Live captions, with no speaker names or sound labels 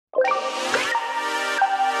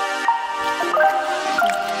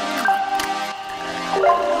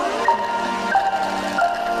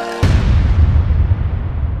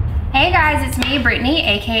guys, it's me, Brittany,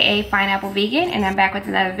 aka Pineapple Vegan, and I'm back with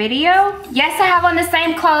another video. Yes, I have on the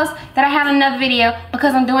same clothes that I had in another video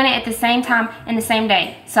because I'm doing it at the same time in the same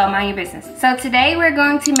day. So mind your business. So today we're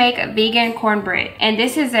going to make a vegan cornbread, and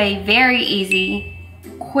this is a very easy,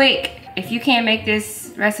 quick. If you can't make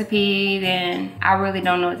this recipe, then I really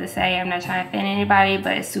don't know what to say. I'm not trying to offend anybody,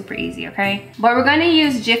 but it's super easy, okay? But we're gonna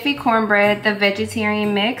use Jiffy cornbread, the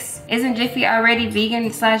vegetarian mix. Isn't Jiffy already vegan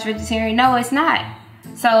 / vegetarian? No, it's not.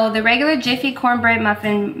 So the regular Jiffy cornbread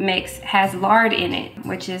muffin mix has lard in it,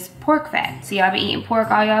 which is pork fat. So y'all be eating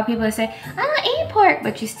pork, all y'all people that say, I don't eat pork,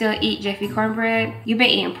 but you still eat Jiffy cornbread. You been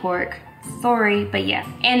eating pork. Sorry, but yeah.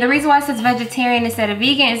 And the reason why it says vegetarian instead of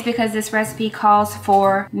vegan is because this recipe calls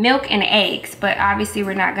for milk and eggs, but obviously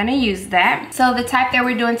we're not gonna use that. So the type that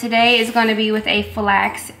we're doing today is gonna be with a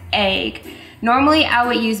flax egg. Normally I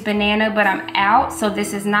would use banana, but I'm out, so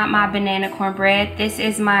this is not my banana cornbread. This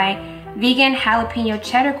is my vegan jalapeno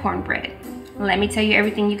cheddar cornbread. Let me tell you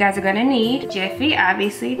everything you guys are gonna need. Jiffy,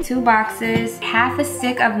 obviously, 2 boxes, half a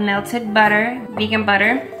stick of melted butter, vegan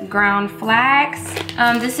butter, ground flax.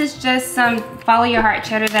 This is just some follow your heart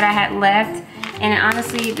cheddar that I had left. And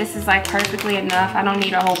honestly, this is like perfectly enough. I don't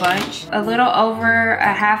need a whole bunch. A little over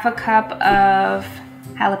a half a cup of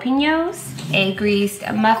jalapenos, a greased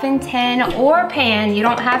muffin tin or pan. You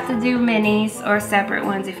don't have to do minis or separate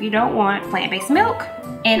ones if you don't want. Plant-based milk.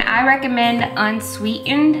 And I recommend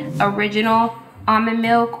unsweetened original almond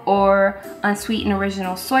milk or unsweetened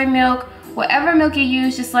original soy milk. Whatever milk you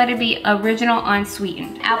use, just let it be original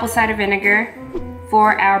unsweetened. Apple cider vinegar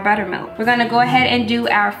for our buttermilk. We're gonna go ahead and do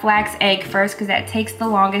our flax egg first because that takes the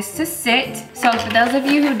longest to sit. So for those of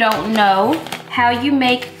you who don't know, how you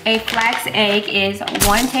make a flax egg is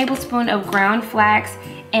 1 tablespoon of ground flax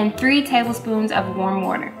and 3 tablespoons of warm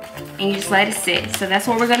water. And you just let it sit. So that's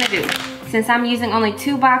what we're gonna do. Since I'm using only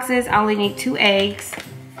 2 boxes, I only need 2 eggs.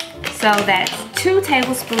 So that's 2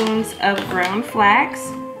 tablespoons of ground flax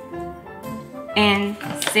and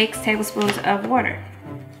 6 tablespoons of water.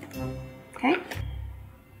 Okay?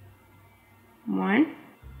 1,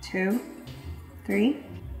 2, 3,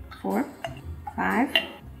 4, 5,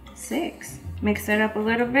 6. Mix it up a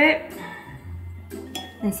little bit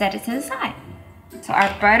and set it to the side. So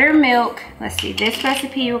our buttermilk, let's see, this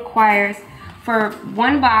recipe requires, for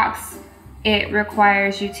 1 box, it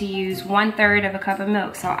requires you to use 1/3 of a cup of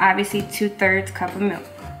milk. So obviously 2/3 cup of milk.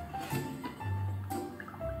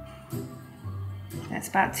 That's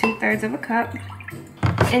about 2/3 of a cup.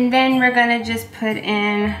 And then we're gonna just put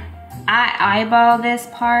in, I eyeball this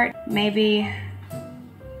part, maybe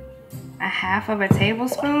a half of a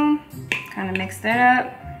tablespoon. Kind of mix that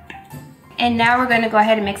up. And now we're gonna go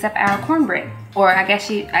ahead and mix up our cornbread. Or I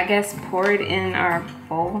guess pour it in our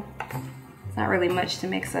bowl. It's not really much to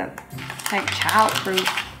mix up. It's like child-proof.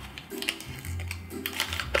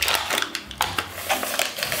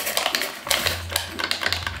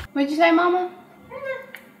 What'd you say, Mama?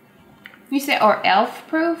 You said, or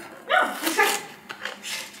elf-proof? No.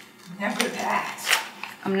 Never that.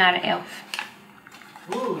 I'm not an elf.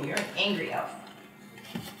 Ooh, you're an angry elf.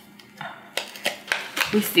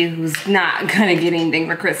 We see who's not gonna get anything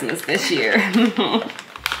for Christmas this year.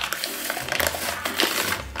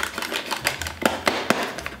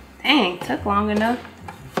 Dang, took long enough.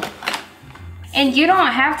 And you don't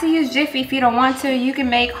have to use Jiffy if you don't want to. You can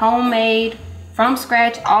make homemade, from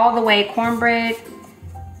scratch, all the way cornbread.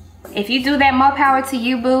 If you do that, more power to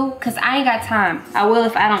you, boo, because I ain't got time. I will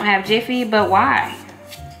if I don't have Jiffy, but why?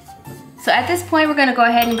 So at this point, we're gonna go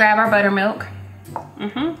ahead and grab our buttermilk.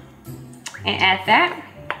 And add that.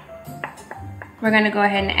 We're gonna go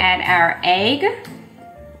ahead and add our egg.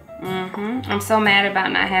 I'm so mad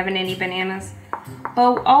about not having any bananas.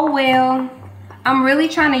 But oh well. I'm really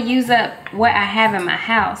trying to use up what I have in my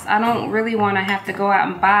house. I don't really wanna have to go out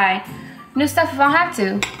and buy new stuff if I don't have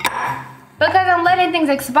to. Because I'm letting things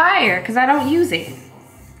expire because I don't use it.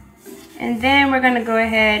 And then we're gonna go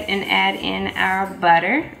ahead and add in our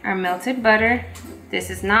butter, our melted butter. This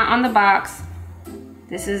is not on the box.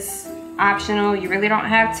 This is optional. You really don't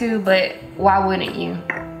have to, but why wouldn't you?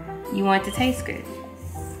 You want it to taste good.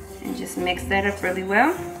 And just mix that up really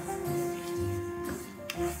well.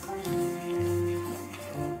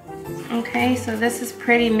 Okay, so this is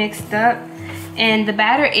pretty mixed up. And the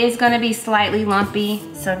batter is gonna be slightly lumpy,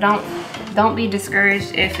 so don't be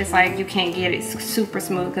discouraged if it's like you can't get it super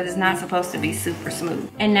smooth, because it's not supposed to be super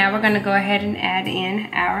smooth. And now we're gonna go ahead and add in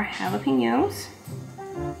our jalapenos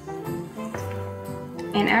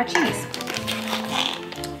and our cheese.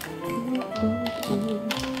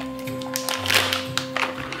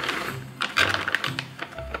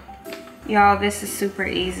 Y'all, this is super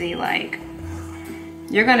easy. Like,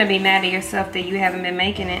 you're gonna be mad at yourself that you haven't been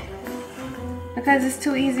making it. because it's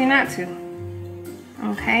too easy not to.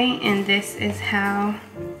 Okay, and this is how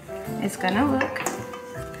it's gonna look.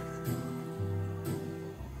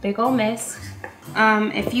 Big old mess.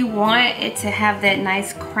 If you want it to have that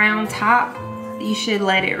nice crown top, you should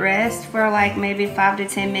let it rest for like maybe 5 to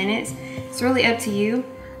 10 minutes. It's really up to you.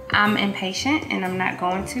 I'm impatient and I'm not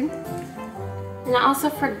going to. And I also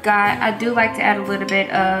forgot, I do like to add a little bit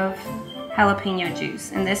of jalapeno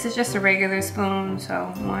juice. And this is just a regular spoon,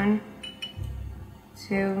 so 1,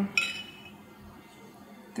 2,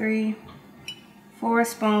 3, 4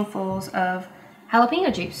 spoonfuls of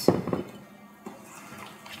jalapeno juice.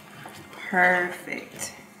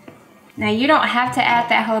 Perfect. Now you don't have to add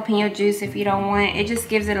that jalapeno juice if you don't want it. It just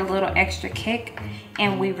gives it a little extra kick,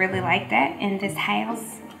 and we really like that in this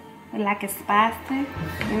house. We like it spicy,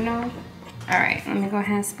 you know? All right, let me go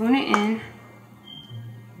ahead and spoon it in.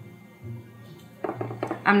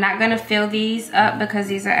 I'm not gonna fill these up because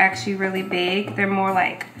these are actually really big. They're more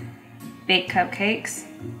like big cupcakes.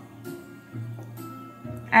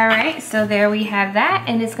 All right, so there we have that,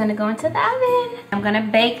 and it's gonna go into the oven. I'm gonna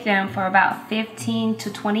bake them for about 15 to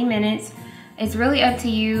 20 minutes. It's really up to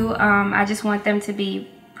you. I just want them to be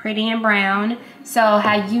pretty and brown. So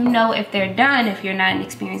how you know if they're done, if you're not an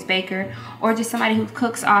experienced baker or just somebody who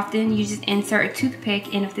cooks often, you just insert a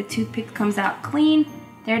toothpick, and if the toothpick comes out clean,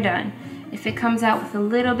 they're done. If it comes out with a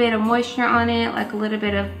little bit of moisture on it, like a little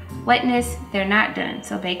bit of wetness, they're not done.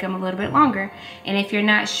 So bake them a little bit longer. And if you're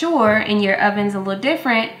not sure and your oven's a little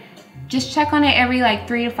different, just check on it every like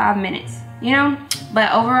 3 to 5 minutes, you know?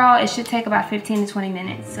 But overall, it should take about 15 to 20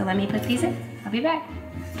 minutes. So let me put these in. I'll be back.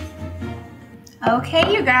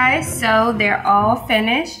 Okay, you guys, so they're all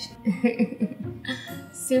finished.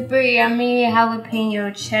 Super yummy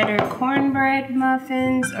jalapeno cheddar cornbread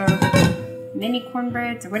muffins, or mini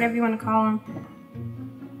cornbreads, or whatever you want to call them.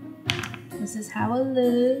 This is how it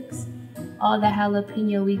looks. All the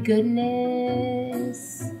jalapeno-y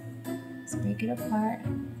goodness. Let's break it apart.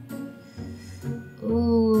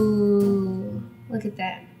 Ooh, look at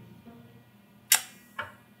that.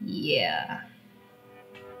 Yeah,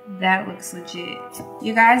 that looks legit.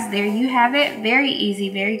 You guys, there you have it. Very easy,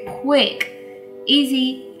 very quick,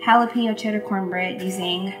 easy jalapeno cheddar cornbread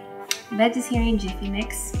using vegetarian Jiffy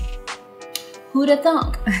mix. Who'da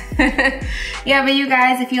thunk? Yeah, but you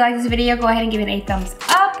guys, if you like this video, go ahead and give it a thumbs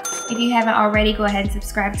up. If you haven't already, go ahead and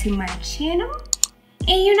subscribe to my channel.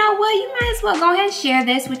 And you know what? You might as well go ahead and share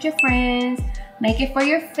this with your friends. Make it for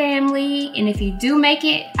your family. And if you do make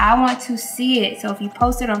it, I want to see it. So if you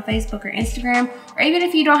post it on Facebook or Instagram, or even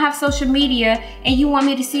if you don't have social media and you want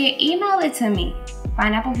me to see it, email it to me.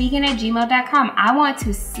 pineapplevegan@gmail.com. I want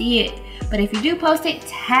to see it. But if you do post it,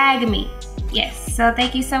 tag me. Yes. So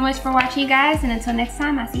thank you so much for watching, you guys. And until next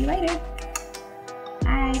time, I'll see you later.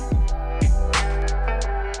 Bye.